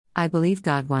I believe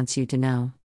God wants you to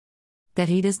know that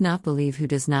He does not believe who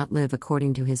does not live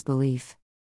according to his belief.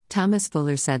 Thomas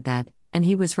Fuller said that, and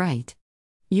he was right.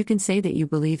 You can say that you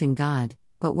believe in God,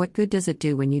 but what good does it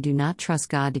do when you do not trust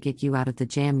God to get you out of the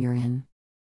jam you're in?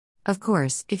 Of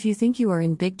course, if you think you are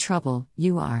in big trouble,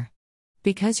 you are.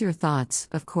 Because your thoughts,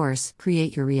 of course,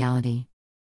 create your reality.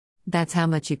 That's how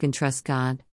much you can trust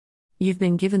God. You've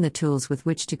been given the tools with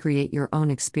which to create your own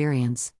experience.